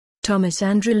Thomas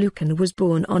Andrew Luken was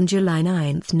born on July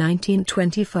 9,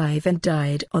 1925 and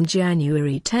died on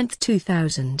January 10,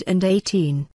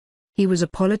 2018. He was a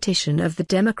politician of the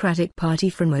Democratic Party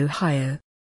from Ohio.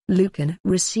 Luken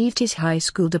received his high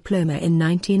school diploma in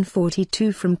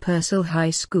 1942 from Purcell High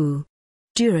School.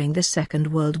 During the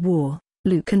Second World War,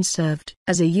 Luken served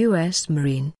as a U.S.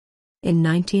 Marine. In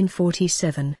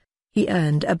 1947, he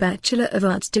earned a Bachelor of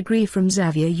Arts degree from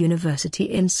Xavier University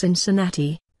in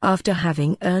Cincinnati, after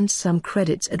having earned some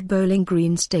credits at Bowling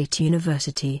Green State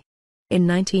University. In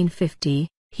 1950,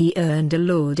 he earned a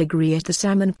law degree at the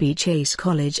Salmon P. Chase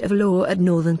College of Law at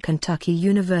Northern Kentucky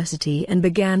University and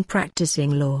began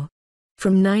practicing law.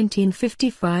 From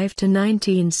 1955 to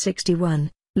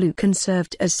 1961, Luken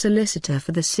served as solicitor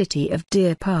for the city of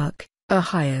Deer Park,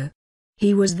 Ohio.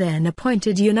 He was then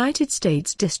appointed United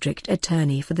States District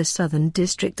Attorney for the Southern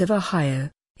District of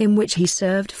Ohio, in which he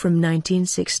served from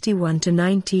 1961 to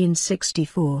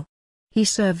 1964. He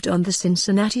served on the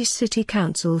Cincinnati City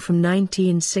Council from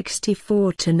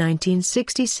 1964 to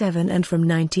 1967 and from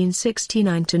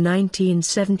 1969 to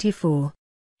 1974.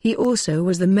 He also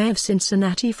was the mayor of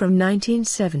Cincinnati from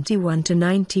 1971 to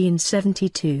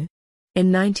 1972.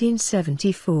 In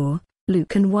 1974,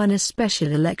 Luken won a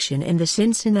special election in the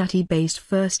Cincinnati-based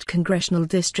 1st Congressional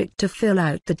District to fill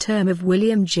out the term of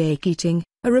William J. Keating,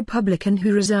 a Republican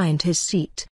who resigned his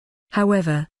seat.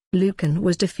 However, Luken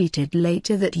was defeated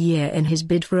later that year in his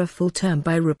bid for a full term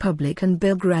by Republican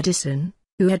Bill Gradison,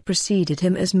 who had preceded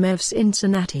him as mayor of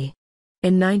Cincinnati.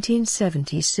 In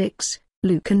 1976,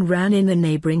 Luken ran in the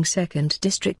neighboring 2nd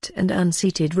District and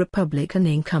unseated Republican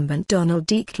incumbent Donald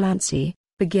D. Clancy,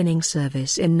 beginning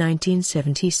service in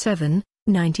 1977,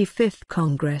 95th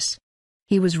Congress.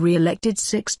 He was re-elected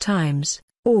 6 times,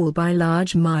 all by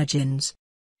large margins.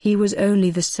 He was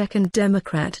only the second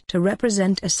Democrat to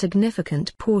represent a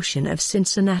significant portion of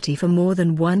Cincinnati for more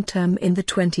than one term in the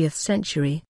 20th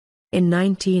century. In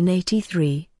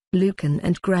 1983, Luken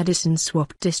and Gradison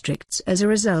swapped districts as a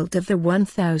result of the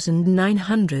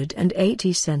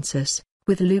 1980 census,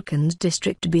 with Luken's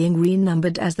district being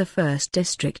renumbered as the 1st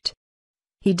District.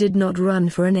 He did not run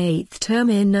for an 8th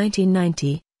term in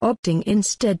 1990, opting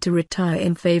instead to retire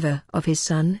in favor of his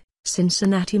son,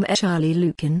 Cincinnati Mayor Charlie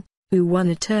Luken, who won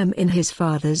a term in his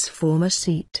father's former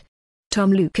seat.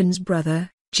 Tom Luken's brother,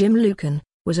 Jim Luken,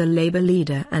 was a labor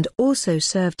leader and also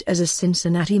served as a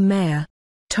Cincinnati mayor.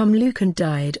 Tom Luken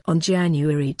died on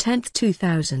January 10,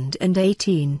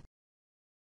 2018.